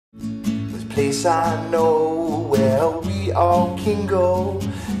place I know where we all can go.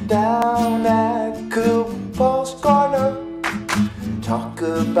 Down at Paul's Corner, talk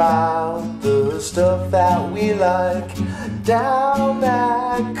about the stuff that we like. Down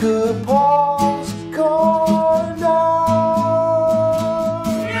at Paul's Corner.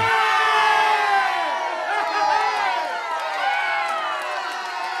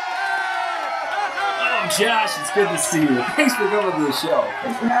 Josh, it's good to see you. Thanks for coming to the show.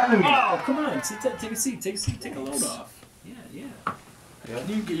 Thanks for having me. Oh, come on. Take a seat. Take a load off. Yeah. Can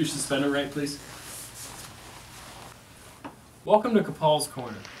you get your suspender right, please? Welcome to Capal's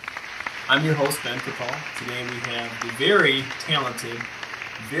Corner. I'm your host, Ben Capal. Today we have the very talented,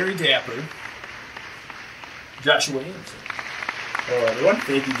 very dapper Joshua Anderson. Hello, everyone.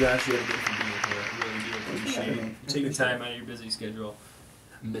 Thank you, Josh, again for being here. I really do appreciate it. Taking time out of your busy schedule.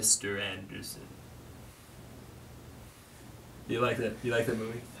 Mr. Anderson. You like that? You like that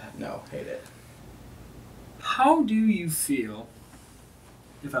movie? No, hate it. How do you feel,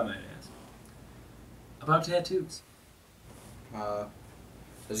 if I might ask, about tattoos?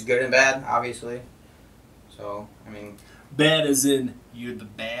 There's good and bad, obviously. So, I mean... Bad as in, you're the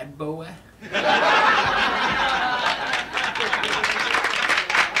bad boy?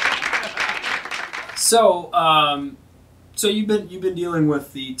 So you've been dealing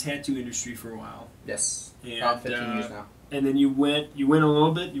with the tattoo industry for a while. Yes. And, about 15 years now. And then you went a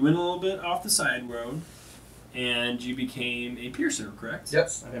little bit off the side road, and you became a piercer, correct?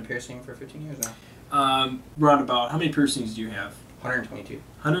 Yes, I've been piercing for 15 years now. Roundabout, how many piercings do you have? 122.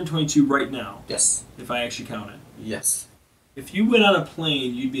 122 right now? Yes. If I actually count it? Yes. If you went on a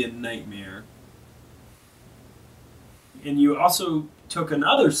plane, you'd be a nightmare. And you also took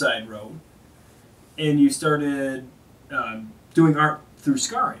another side road, and you started doing art through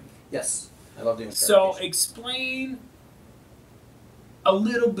scarring. Yes. I love doing So scarification. explain a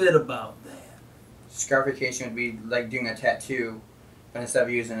little bit about that. Scarification would be like doing a tattoo, but instead of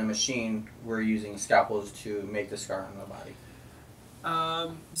using a machine, we're using scalpels to make the scar on the body.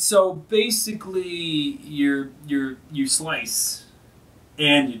 So basically, you slice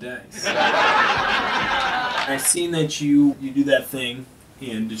and you dice. I've seen that you do that thing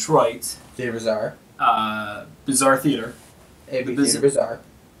in Detroit. Theater Bazaar. Bizarre Theater. AB Theater Bazaar.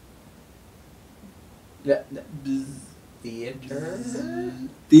 Yeah.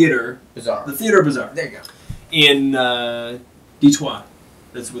 Theater Bazaar. The Theater Bazaar. There you go. In Detroit.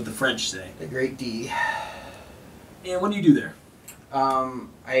 That's what the French say. The Great D. And what do you do there?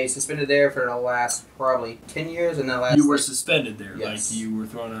 I suspended there for the last probably 10 years, and then last... You were suspended there, yes. like you were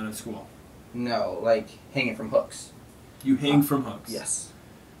thrown out of school. No, like hanging from hooks. You hang from hooks? Yes.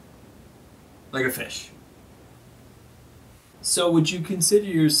 Like a fish. So would you consider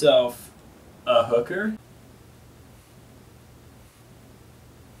yourself a hooker?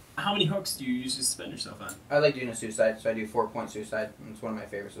 How many hooks do you usually suspend yourself on? I like doing a suicide, so I do 4-point suicide. It's one of my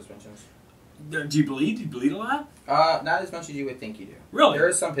favorite suspensions. Do you bleed? Do you bleed a lot? Not as much as you would think you do. Really? There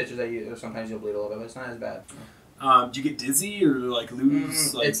are some pitches that sometimes you'll bleed a little bit, but it's not as bad. Do you get dizzy or like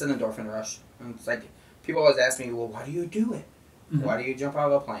lose? It's an endorphin rush. And it's like, people always ask me, well, why do you do it? Mm-hmm. Why do you jump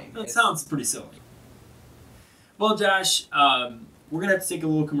out of a plane? That sounds pretty silly. Well, Josh, we're going to have to take a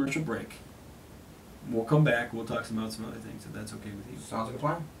little commercial break. We'll come back. We'll talk about some other things, if that's okay with you. Sounds like a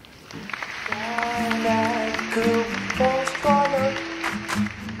plan.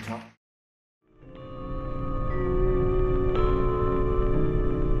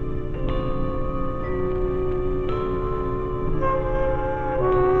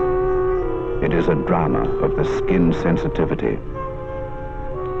 It is a drama of the skin sensitivity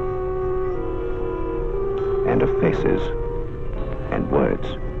and of faces and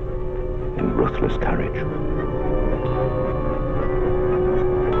words and ruthless courage.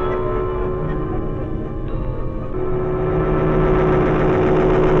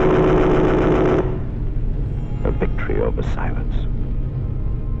 A victory over silence.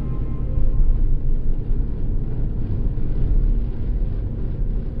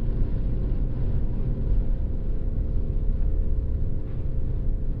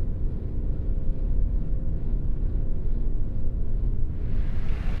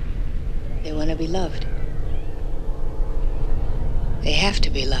 They want to be loved. They have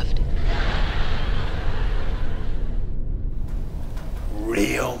to be loved.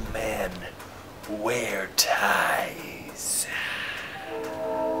 Real men wear ties.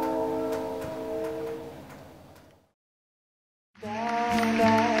 Down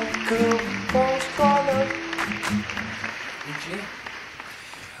at Paul's Corner.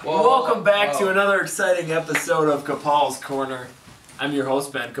 Welcome back to another exciting episode of Capal's Corner. I'm your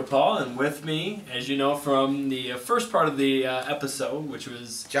host, Ben Capal, and with me, as you know from the first part of the episode, which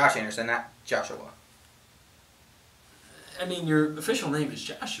was... Josh Anderson, not Joshua. I mean, your official name is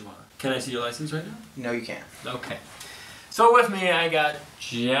Joshua. Can I see your license right now? No, you can't. Okay. So with me, I got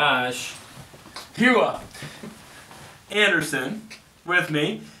Josh Hua Anderson with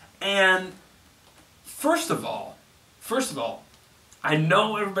me, and first of all, I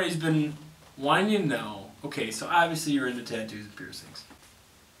know everybody's been wanting to know. Okay, so obviously you're into tattoos and piercings.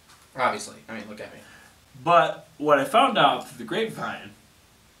 Obviously. I mean, look at me. But what I found out through the grapevine,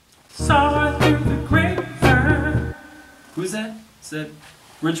 saw it through the grapevine. Who's that? Is that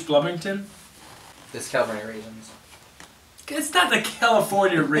Rich Blumington? This California Raisins. It's not the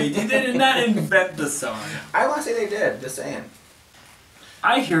California Raisins. They did not invent the song. I want to say they did. Just saying.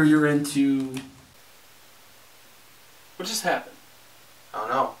 I hear you're into... What just happened? I don't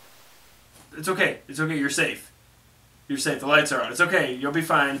know. It's okay. It's okay. You're safe. You're safe. The lights are on. It's okay. You'll be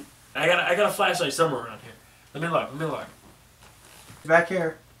fine. I got a flashlight somewhere around here. Let me look. Back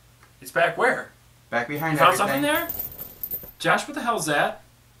here. It's back where? Back behind You found everything. something there? Josh, what the hell's that?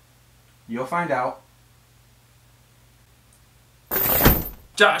 You'll find out.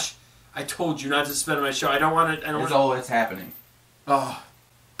 Josh, I told you not to spend my show. I don't want it. It's all that's happening. Oh,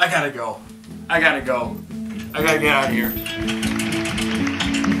 I gotta go. I gotta get out of here.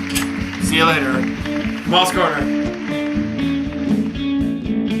 See you later. Mouse Corner.